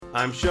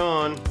I'm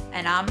Sean.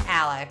 And I'm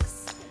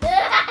Alex.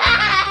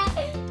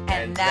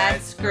 And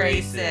that's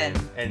Grayson.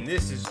 And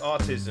this is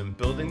Autism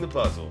Building the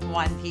Puzzle.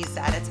 One piece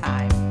at a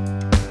time.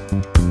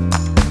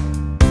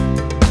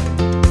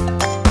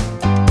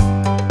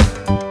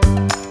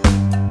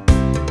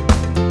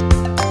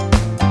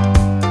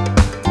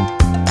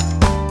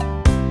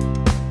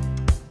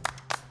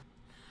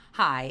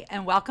 Hi,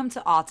 and welcome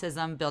to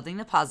Autism Building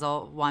the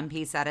Puzzle, One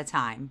Piece at a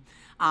Time.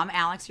 I'm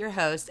Alex, your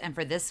host, and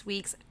for this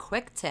week's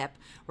quick tip,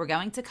 we're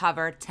going to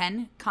cover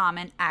 10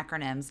 common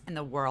acronyms in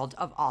the world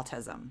of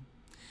autism.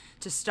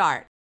 To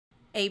start,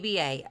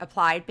 ABA,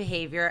 Applied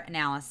Behavior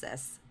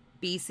Analysis,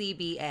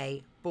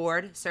 BCBA,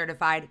 Board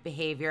Certified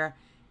Behavior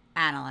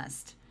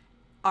Analyst,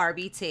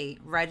 RBT,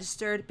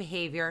 Registered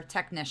Behavior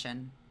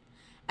Technician,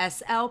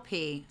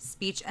 SLP,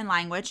 Speech and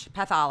Language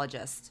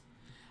Pathologist,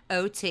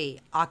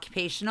 OT,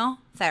 Occupational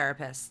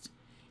Therapist,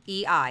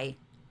 EI,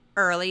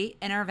 Early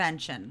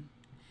Intervention,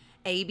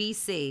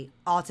 ABC,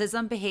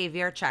 Autism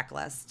Behavior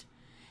Checklist,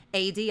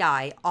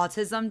 ADI,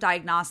 Autism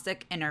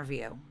Diagnostic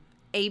Interview,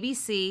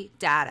 ABC,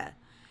 Data,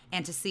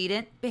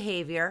 Antecedent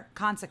Behavior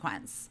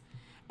Consequence,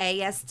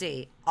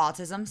 ASD,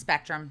 Autism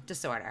Spectrum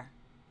Disorder.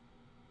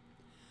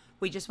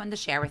 We just wanted to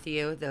share with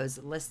you those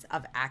lists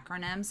of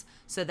acronyms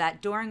so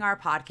that during our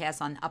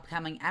podcast on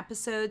upcoming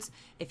episodes,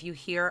 if you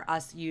hear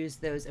us use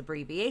those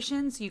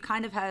abbreviations, you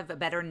kind of have a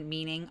better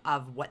meaning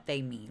of what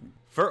they mean.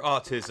 For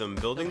Autism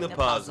Building the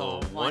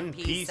Puzzle, one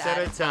piece at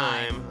a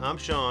time, I'm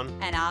Sean.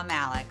 And I'm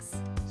Alex.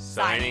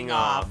 Signing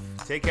off.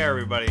 Take care,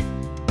 everybody.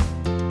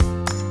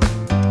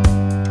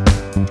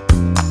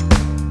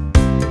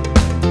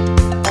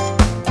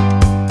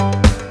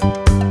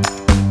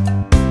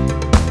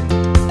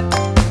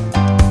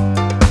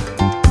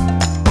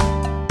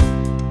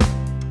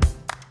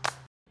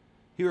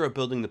 Here at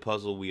Building the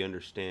Puzzle, we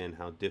understand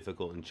how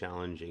difficult and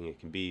challenging it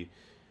can be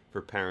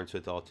for parents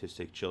with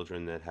autistic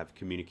children that have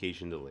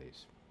communication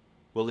delays.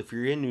 Well, if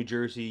you're in New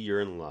Jersey, you're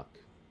in luck.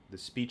 The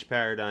Speech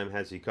Paradigm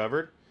has you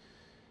covered.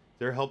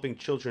 They're helping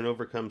children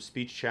overcome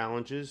speech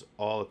challenges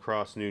all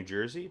across New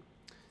Jersey.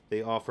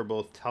 They offer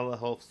both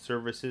telehealth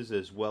services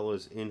as well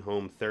as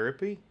in-home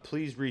therapy.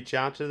 Please reach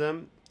out to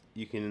them.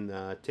 You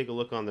can take a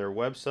look on their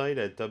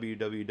website at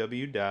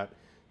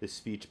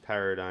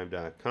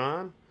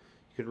www.thespeechparadigm.com.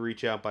 You can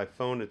reach out by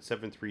phone at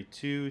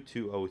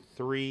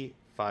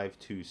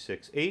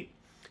 732-203-5268. You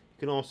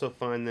can also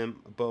find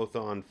them both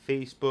on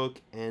Facebook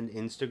and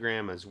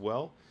Instagram as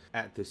well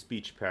at The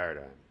Speech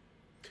Paradigm.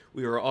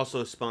 We are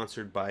also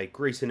sponsored by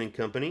Grayson &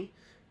 Company,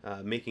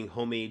 making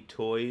homemade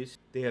toys.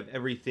 They have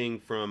everything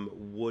from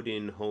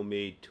wooden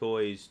homemade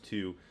toys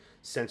to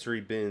sensory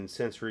bins,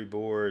 sensory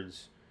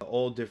boards,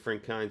 all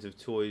different kinds of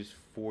toys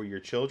for your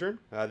children.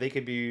 They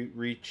can be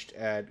reached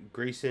at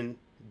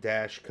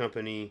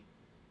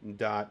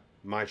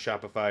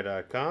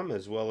grayson-company.myshopify.com,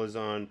 as well as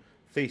on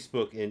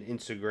Facebook and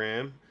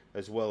Instagram,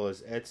 as well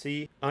as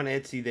Etsy. On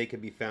Etsy, they can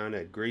be found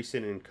at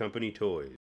Grayson & Company Toys.